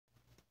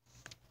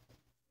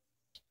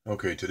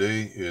Okay,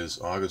 today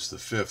is August the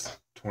 5th,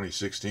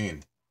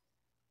 2016.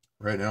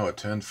 Right now at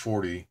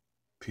 10:40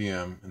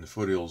 p.m. in the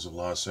foothills of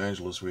Los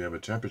Angeles, we have a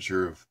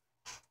temperature of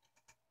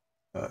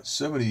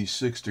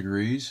 76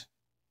 degrees.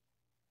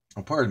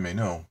 Oh, pardon me,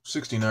 no,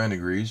 69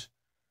 degrees.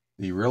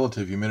 The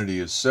relative humidity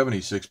is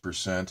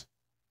 76%.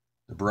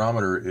 The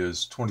barometer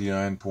is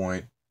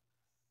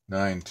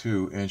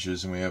 29.92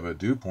 inches, and we have a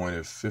dew point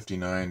of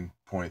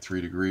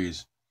 59.3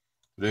 degrees.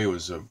 Today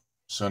was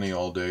sunny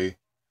all day.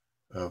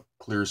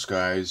 Clear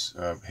skies,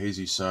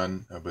 hazy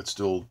sun, but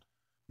still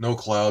no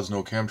clouds,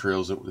 no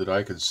chemtrails that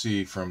I could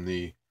see from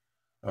the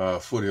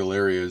foothill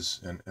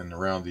areas and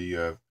around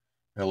the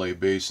LA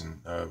basin.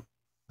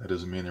 That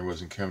doesn't mean there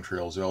wasn't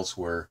chemtrails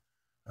elsewhere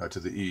to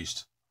the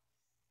east.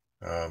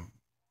 Um,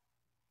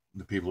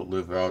 the people that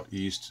live out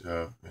east,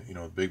 the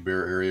Big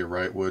Bear area,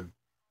 Wrightwood,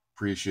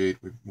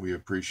 we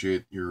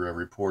appreciate your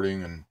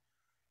reporting and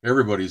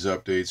everybody's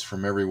updates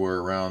from everywhere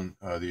around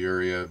the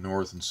area,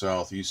 north and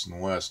south, east and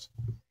west.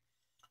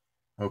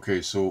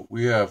 Okay, so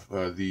we have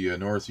the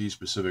Northeast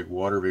Pacific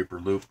water vapor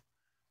loop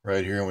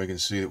right here, and we can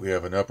see that we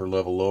have an upper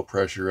level low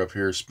pressure up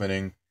here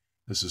spinning.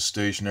 This is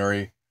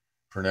stationary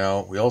for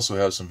now. We also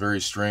have some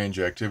very strange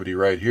activity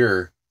right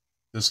here.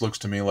 This looks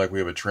to me like we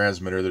have a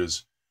transmitter that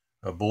is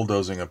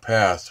bulldozing a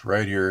path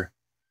right here,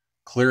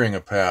 clearing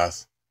a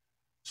path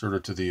sort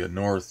of to the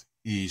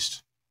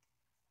northeast,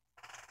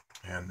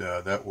 and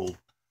that will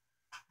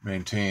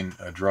maintain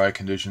dry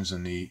conditions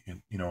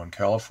in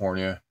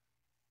California,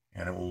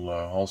 and it will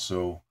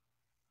also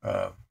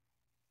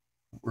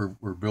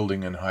we're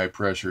building in high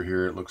pressure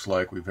here. It looks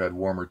like we've had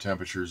warmer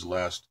temperatures the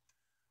last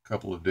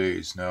couple of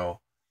days.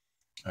 Now,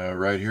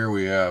 right here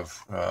we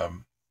have,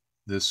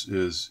 this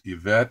is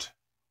Yvette,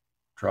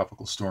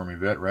 Tropical Storm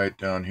Yvette right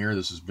down here.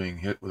 This is being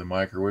hit with a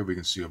microwave. We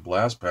can see a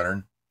blast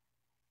pattern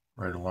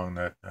right along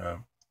that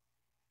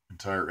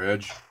entire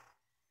edge,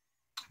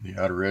 the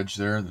outer edge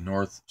there, the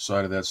north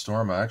side of that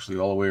storm. Actually,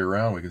 all the way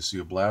around, we can see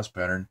a blast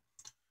pattern.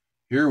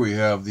 Here we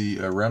have the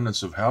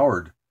remnants of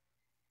Howard,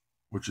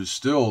 which is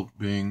still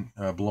being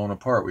blown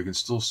apart. We can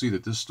still see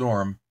that this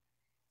storm,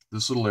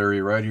 this little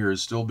area right here,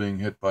 is still being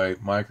hit by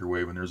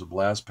microwave, and there's a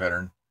blast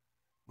pattern,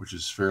 which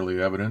is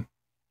fairly evident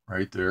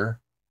right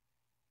there.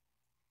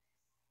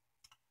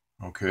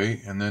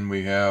 Okay, and then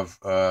we have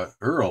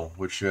Earl,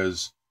 which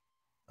has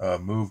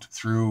moved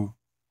through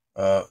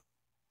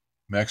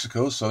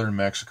Mexico, southern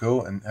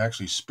Mexico, and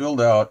actually spilled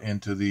out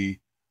into the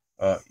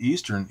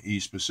eastern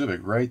East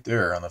Pacific right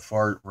there on the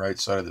far right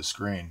side of the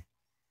screen.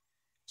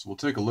 So we'll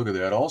take a look at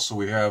that. Also,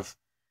 we have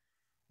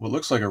what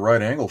looks like a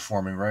right angle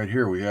forming right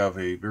here. We have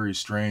a very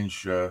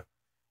strange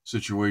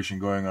situation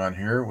going on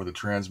here with a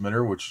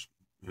transmitter, which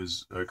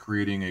is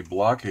creating a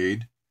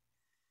blockade,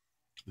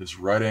 this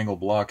right angle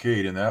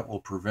blockade, and that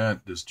will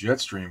prevent this jet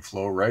stream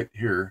flow right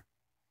here,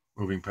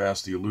 moving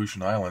past the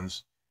Aleutian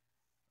Islands,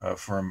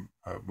 from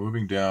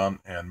moving down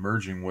and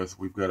merging with,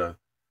 we've got a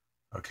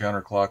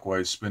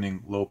counterclockwise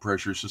spinning low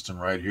pressure system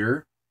right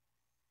here.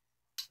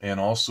 And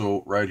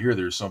also right here,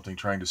 there's something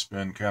trying to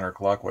spin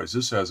counterclockwise.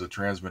 This has a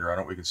transmitter on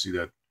it. We can see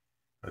that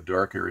a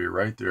dark area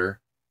right there.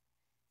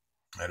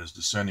 That is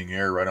descending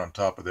air right on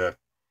top of that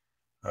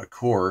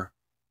core.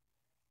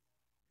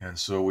 And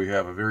so we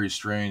have a very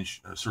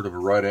strange sort of a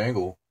right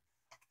angle.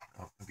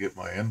 I'll get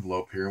my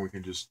envelope here, and we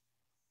can just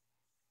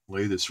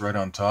lay this right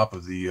on top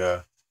of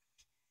the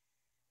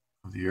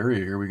area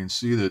here. We can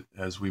see that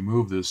as we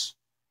move this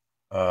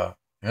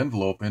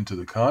envelope into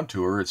the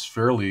contour, it's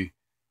fairly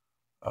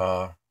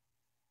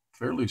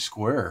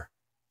square.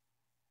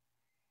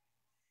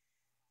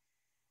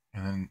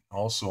 And then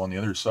also on the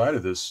other side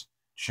of this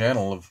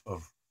channel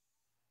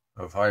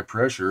of high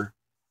pressure,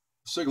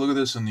 let's take a look at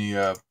this in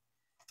the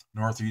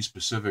Northeast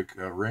Pacific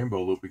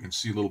rainbow loop. We can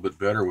see a little bit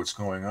better what's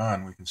going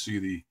on. We can see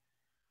the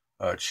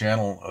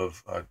channel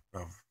of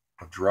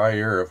dry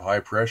air of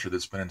high pressure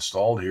that's been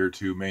installed here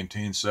to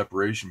maintain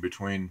separation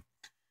between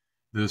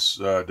this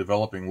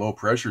developing low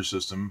pressure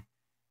system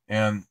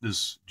and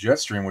this jet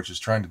stream, which is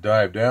trying to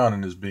dive down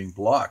and is being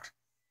blocked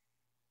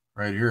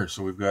right here.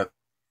 So we've got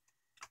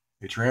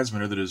a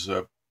transmitter that has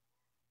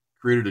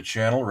created a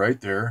channel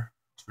right there.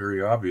 It's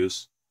very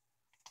obvious.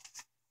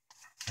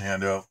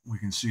 And we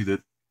can see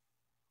that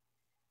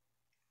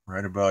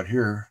right about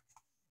here,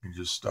 we can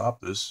just stop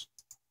this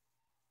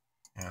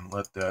and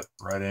let that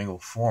right angle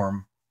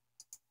form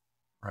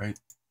right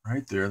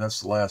there. That's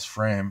the last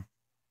frame.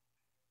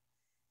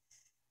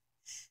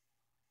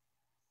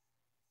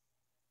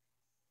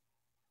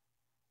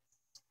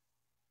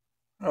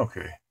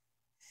 Okay,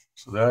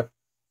 so that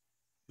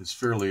is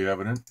fairly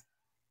evident.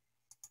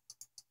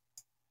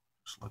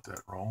 Just let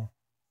that roll.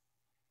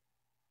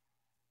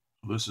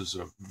 So this is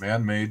a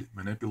man-made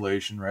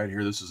manipulation right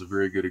here. This is a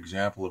very good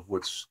example of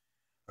what's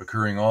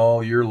occurring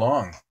all year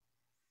long.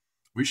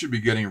 We should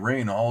be getting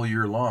rain all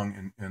year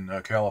long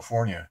in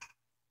California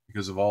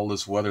because of all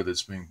this weather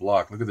that's being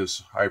blocked. Look at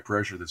this high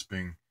pressure that's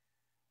being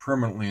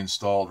permanently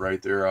installed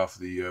right there off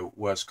the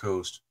west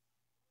coast.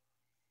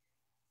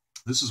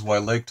 This is why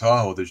Lake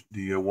Tahoe,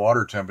 the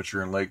water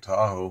temperature in Lake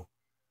Tahoe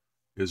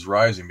is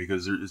rising,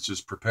 because it's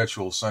just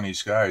perpetual sunny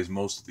skies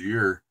most of the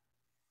year,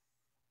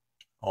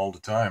 all the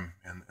time.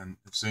 And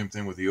the same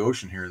thing with the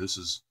ocean here. This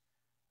is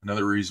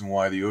another reason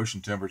why the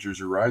ocean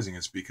temperatures are rising.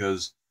 It's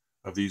because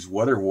of these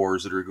weather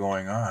wars that are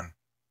going on.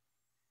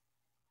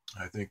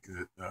 I think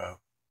that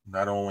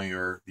not only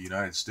are the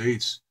United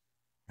States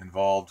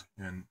involved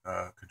in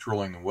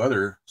controlling the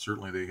weather,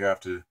 certainly they have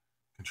to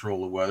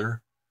control the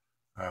weather.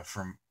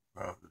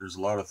 There's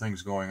a lot of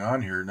things going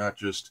on here, not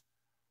just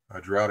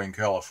drought in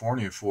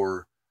California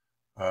for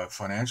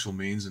financial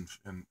means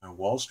and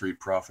Wall Street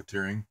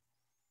profiteering,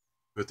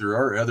 but there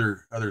are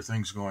other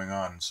things going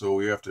on. So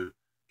we have to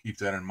keep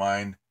that in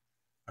mind.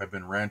 I've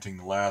been ranting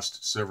the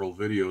last several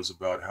videos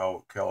about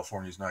how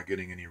California is not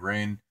getting any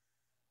rain.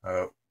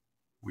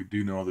 We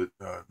do know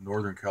that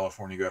Northern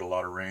California got a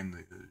lot of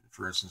rain.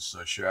 For instance,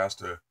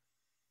 Shasta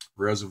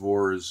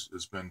Reservoir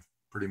has been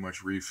pretty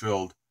much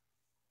refilled.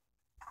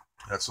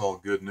 That's all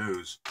good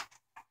news.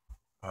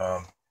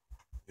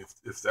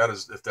 If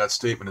that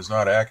statement is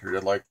not accurate,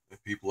 I'd like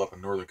people up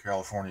in Northern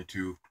California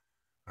to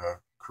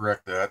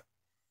correct that.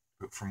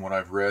 But from what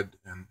I've read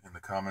and the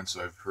comments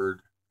I've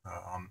heard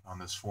on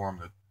this forum,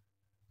 that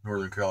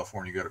Northern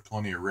California got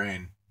plenty of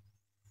rain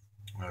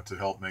to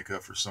help make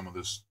up for some of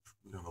this,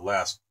 the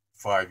last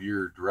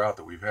 5-year drought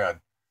that we've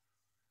had.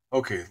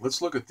 Okay,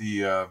 let's look at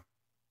the.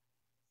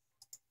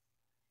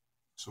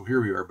 So here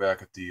we are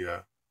back at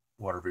the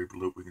water vapor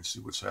loop. We can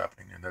see what's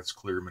happening, and that's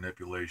clear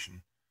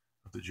manipulation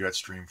of the jet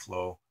stream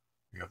flow.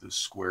 We have this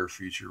square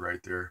feature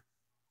right there.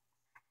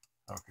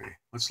 Okay,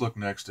 let's look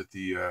next at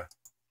the.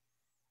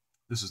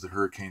 This is the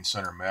Hurricane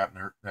Center map,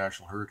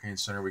 National Hurricane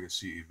Center. We can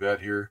see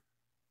Yvette here,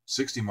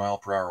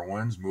 60-mile-per-hour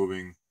winds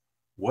moving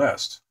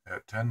west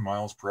at 10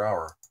 miles per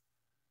hour.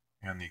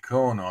 And the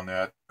cone on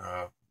that,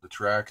 the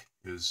track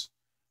is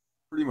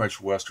pretty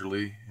much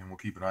westerly, and we'll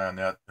keep an eye on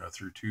that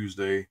through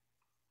Tuesday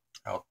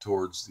out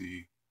towards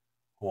the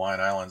Hawaiian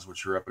Islands,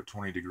 which are up at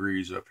 20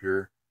 degrees up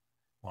here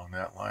along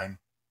that line.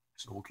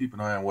 So we'll keep an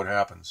eye on what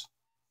happens.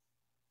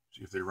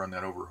 See if they run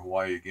that over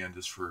Hawaii again,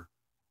 just for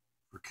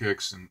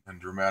kicks and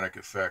dramatic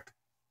effect.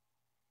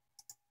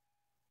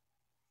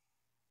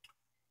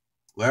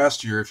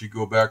 Last year, if you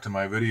go back to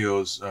my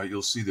videos,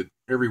 you'll see that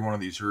every one of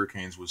these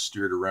hurricanes was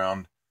steered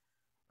around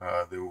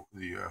the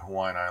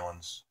Hawaiian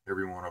Islands,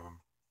 every one of them.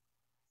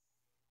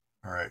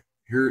 All right,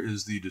 here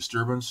is the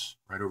disturbance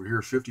right over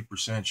here,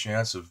 50%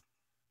 chance of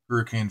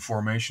hurricane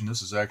formation.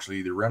 This is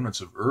actually the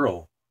remnants of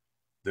Earl,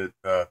 that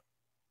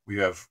we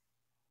have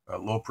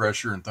low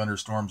pressure and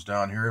thunderstorms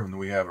down here, and then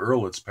we have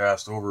Earl that's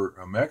passed over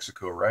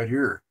Mexico right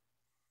here.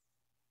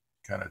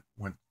 Kind of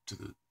went to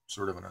the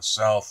sort of in a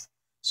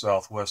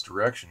southwest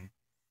direction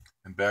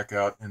and back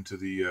out into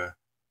the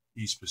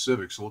East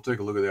Pacific. So we'll take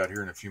a look at that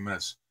here in a few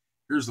minutes.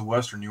 Here's the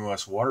western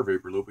U.S. water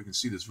vapor loop. We can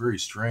see this very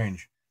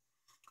strange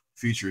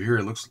feature here.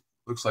 It looks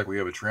like we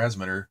have a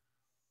transmitter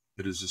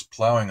that is just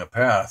plowing a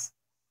path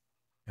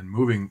and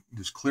moving,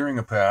 just clearing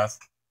a path.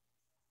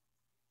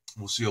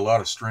 We'll see a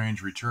lot of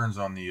strange returns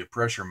on the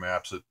pressure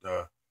maps at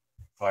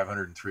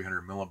 500 and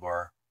 300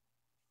 millibar.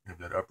 You have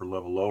that upper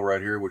level low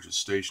right here, which is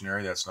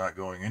stationary. That's not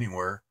going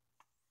anywhere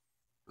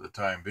for the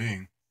time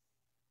being.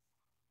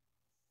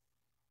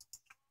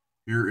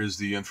 Here is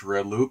the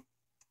infrared loop.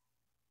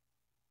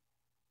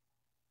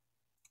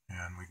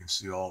 And we can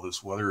see all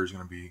this weather is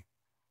going to be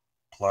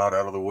plowed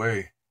out of the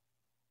way.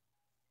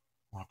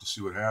 We'll have to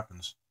see what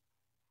happens.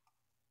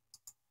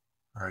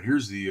 All right,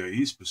 here's the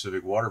East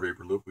Pacific water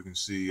vapor loop. We can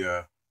see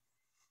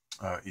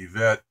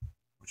Yvette,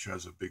 which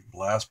has a big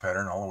blast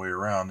pattern all the way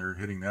around. They're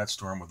hitting that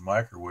storm with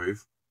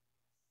microwave,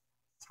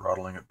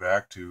 throttling it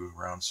back to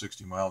around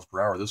 60 miles per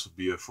hour. This would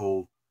be a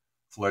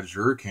full-fledged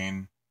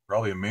hurricane,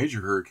 probably a major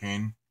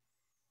hurricane,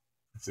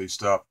 if they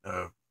stop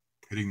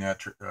hitting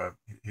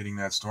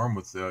that storm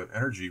with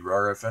energy,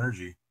 RF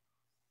energy.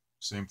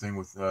 Same thing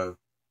with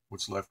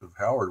what's left of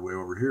Howard way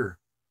over here.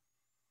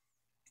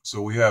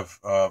 So we have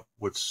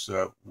what's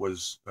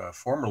was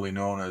formerly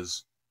known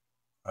as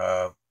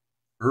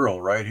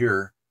Earl right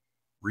here,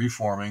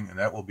 reforming, and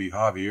that will be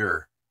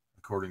Javier,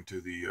 according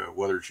to the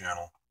Weather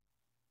Channel.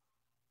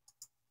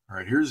 All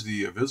right, here's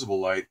the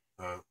visible light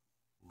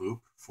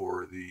loop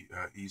for the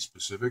East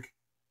Pacific.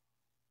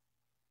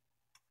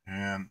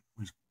 And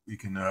we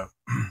can, of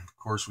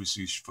course, we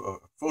see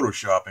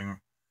photoshopping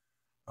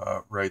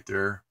right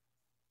there.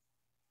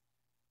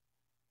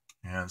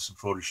 And some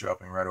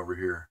photoshopping right over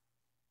here.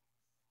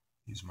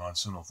 These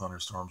monsoonal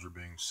thunderstorms are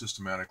being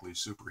systematically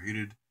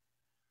superheated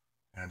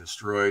and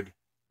destroyed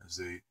as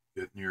they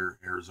get near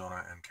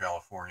Arizona and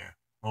California.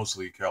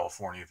 Mostly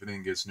California. If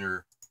anything gets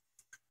near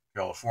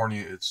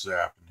California, it's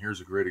zapped. And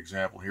here's a great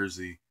example. Here's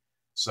the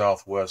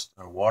southwest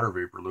water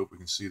vapor loop. We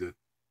can see that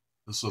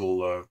this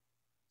little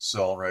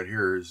cell right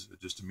here is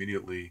just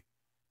immediately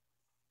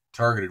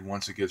targeted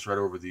once it gets right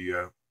over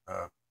the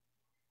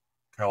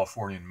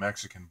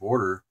Californian-Mexican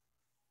border.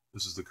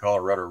 This is the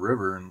Colorado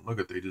River, and look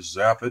at, they just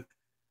zap it.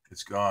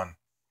 It's gone.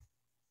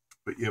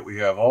 But yet we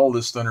have all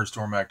this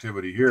thunderstorm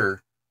activity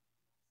here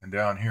and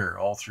down here,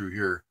 all through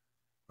here.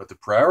 But the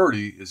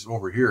priority is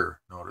over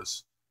here,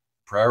 notice.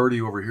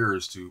 priority over here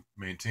is to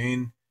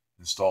maintain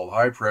installed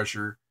high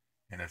pressure,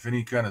 and if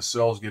any kind of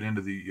cells get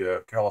into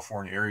the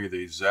California area,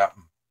 they zap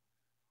them.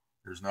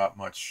 There's not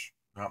much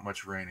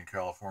rain in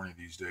California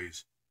these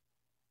days.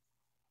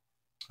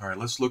 All right,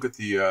 let's look at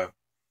the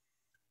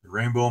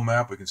rainbow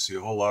map. We can see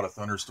a whole lot of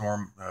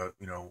thunderstorm, a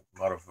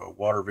lot of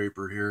water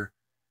vapor here,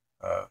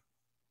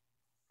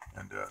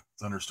 and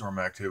thunderstorm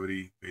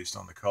activity based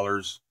on the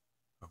colors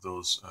of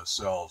those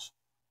cells.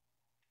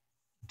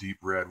 Deep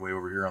red way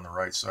over here on the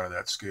right side of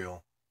that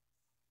scale.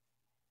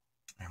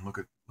 And look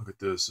at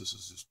this. This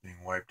is just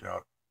being wiped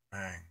out.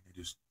 Bang!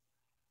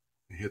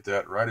 They hit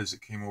that right as it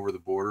came over the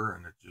border,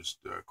 and it just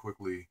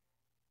quickly,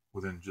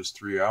 within just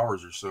 3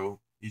 hours or so,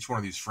 each one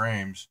of these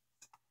frames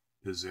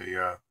is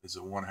a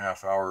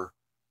 1/2 hour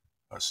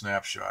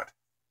snapshot.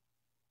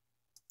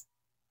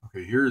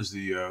 Okay, here is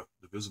the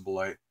visible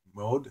light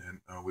mode,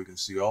 and we can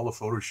see all the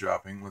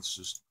photoshopping. Let's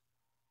just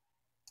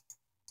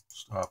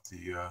stop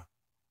the.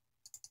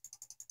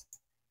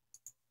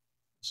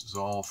 This is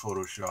all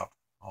Photoshop.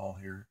 All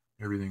here,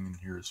 everything in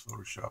here is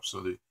Photoshop.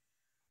 So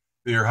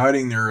they are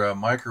hiding their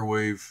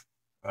microwave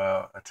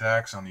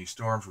attacks on these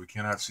storms. We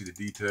cannot see the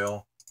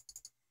detail.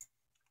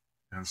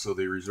 And so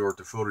they resort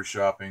to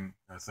photoshopping,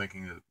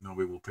 thinking that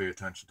nobody will pay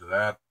attention to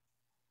that.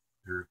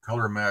 They're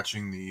color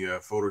matching the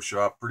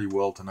Photoshop pretty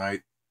well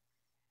tonight.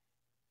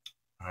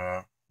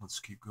 Let's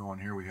keep going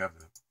here. We have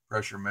the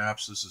pressure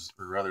maps. This is,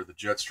 or rather, the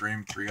jet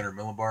stream, 300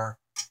 millibar.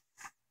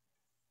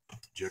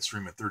 Jet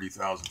stream at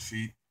 30,000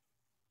 feet.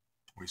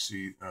 We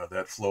see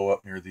that flow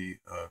up near the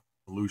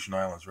Aleutian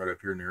Islands, right up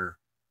here near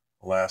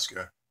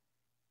Alaska.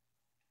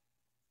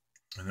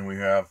 And then we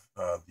have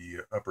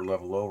the upper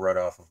level low right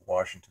off of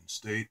Washington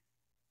State.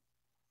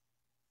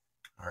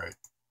 All right,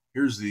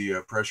 here's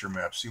the pressure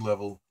map, sea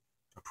level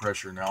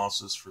pressure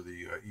analysis for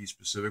the East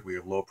Pacific. We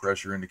have low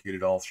pressure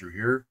indicated all through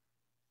here.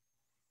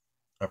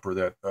 Upper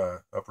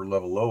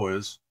level low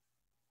is,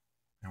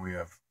 and we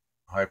have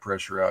high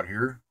pressure out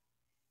here.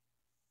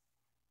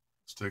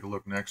 Let's take a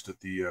look next at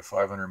the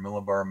 500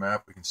 millibar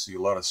map. We can see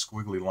a lot of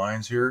squiggly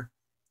lines here.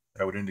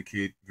 That would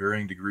indicate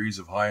varying degrees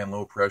of high and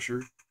low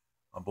pressure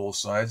on both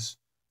sides.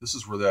 This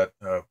is where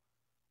that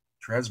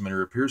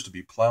transmitter appears to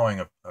be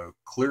plowing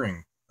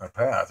clearing a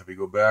path. If we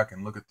go back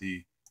and look at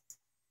the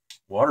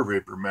water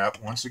vapor map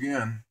once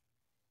again,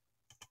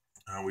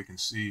 we can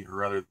see, or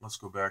rather, let's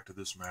go back to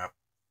this map.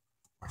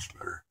 Much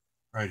better.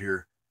 Right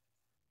here.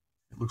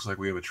 It looks like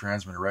we have a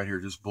transmitter right here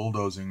just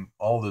bulldozing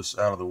all this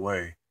out of the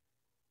way.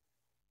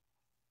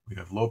 We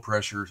have low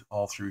pressure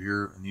all through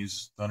here, and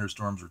these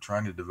thunderstorms are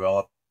trying to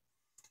develop.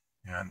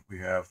 And we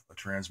have a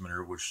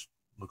transmitter, which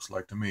looks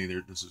like to me,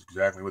 this is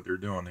exactly what they're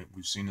doing.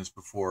 We've seen this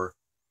before.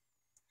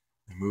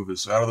 They move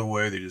this out of the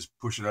way. They just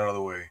push it out of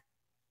the way.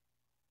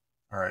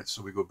 All right,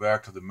 so we go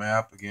back to the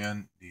map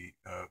again, the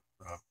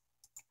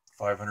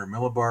 500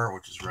 millibar,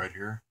 which is right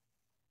here.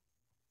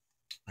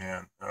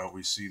 And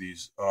we see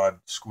these odd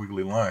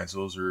squiggly lines.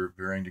 Those are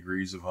varying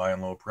degrees of high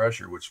and low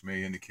pressure, which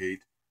may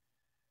indicate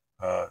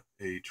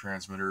a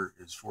transmitter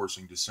is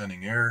forcing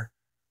descending air,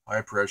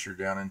 high pressure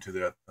down into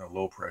that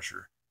low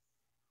pressure.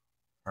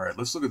 All right,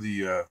 let's look at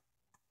the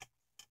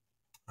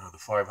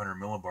 500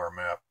 millibar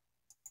map.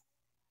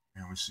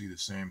 And we see the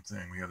same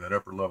thing. We have that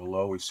upper level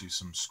low. We see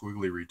some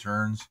squiggly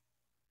returns.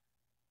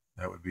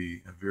 That would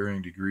be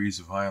varying degrees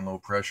of high and low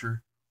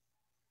pressure.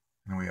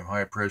 And we have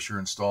high pressure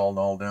installed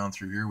all down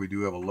through here. We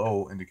do have a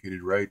low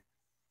indicated right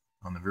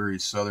on the very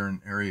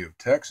southern area of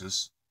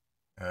Texas,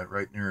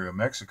 right near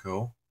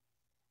Mexico.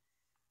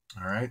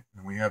 All right,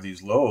 and we have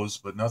these lows,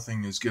 but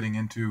nothing is getting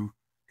into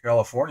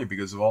California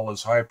because of all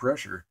this high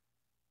pressure.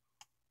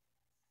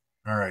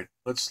 All right,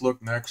 let's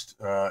look next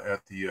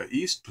at the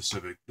East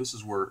Pacific. This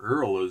is where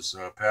Earl is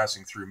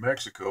passing through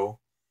Mexico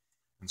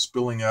and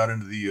spilling out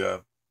into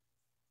the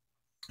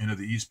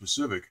East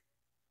Pacific.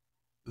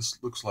 This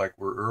looks like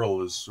where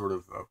Earl is sort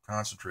of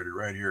concentrated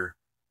right here,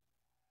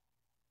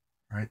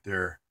 right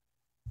there.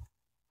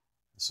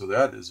 So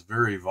that is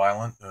very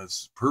violent.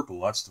 It's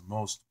purple. That's the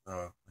most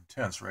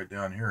intense right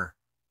down here.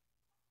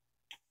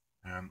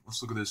 And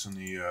let's look at this in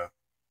the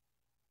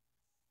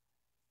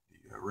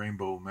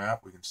rainbow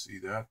map. We can see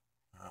that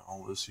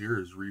all this here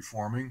is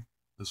reforming.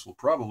 This will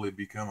probably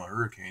become a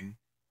hurricane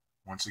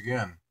once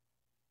again.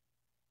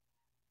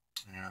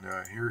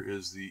 And here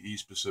is the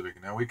East Pacific.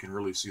 And now we can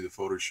really see the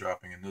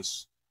photoshopping in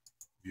this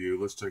view.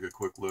 Let's take a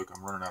quick look.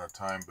 I'm running out of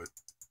time,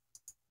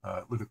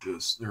 but look at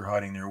this. They're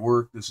hiding their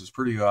work. This is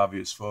pretty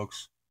obvious,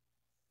 folks.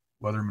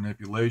 Weather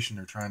manipulation.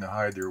 They're trying to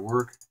hide their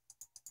work.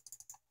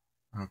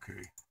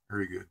 Okay,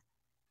 very good.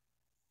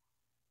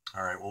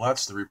 All right, well,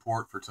 that's the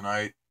report for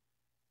tonight.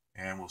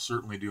 And we'll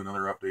certainly do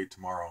another update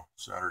tomorrow,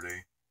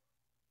 Saturday.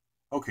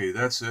 Okay,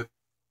 that's it.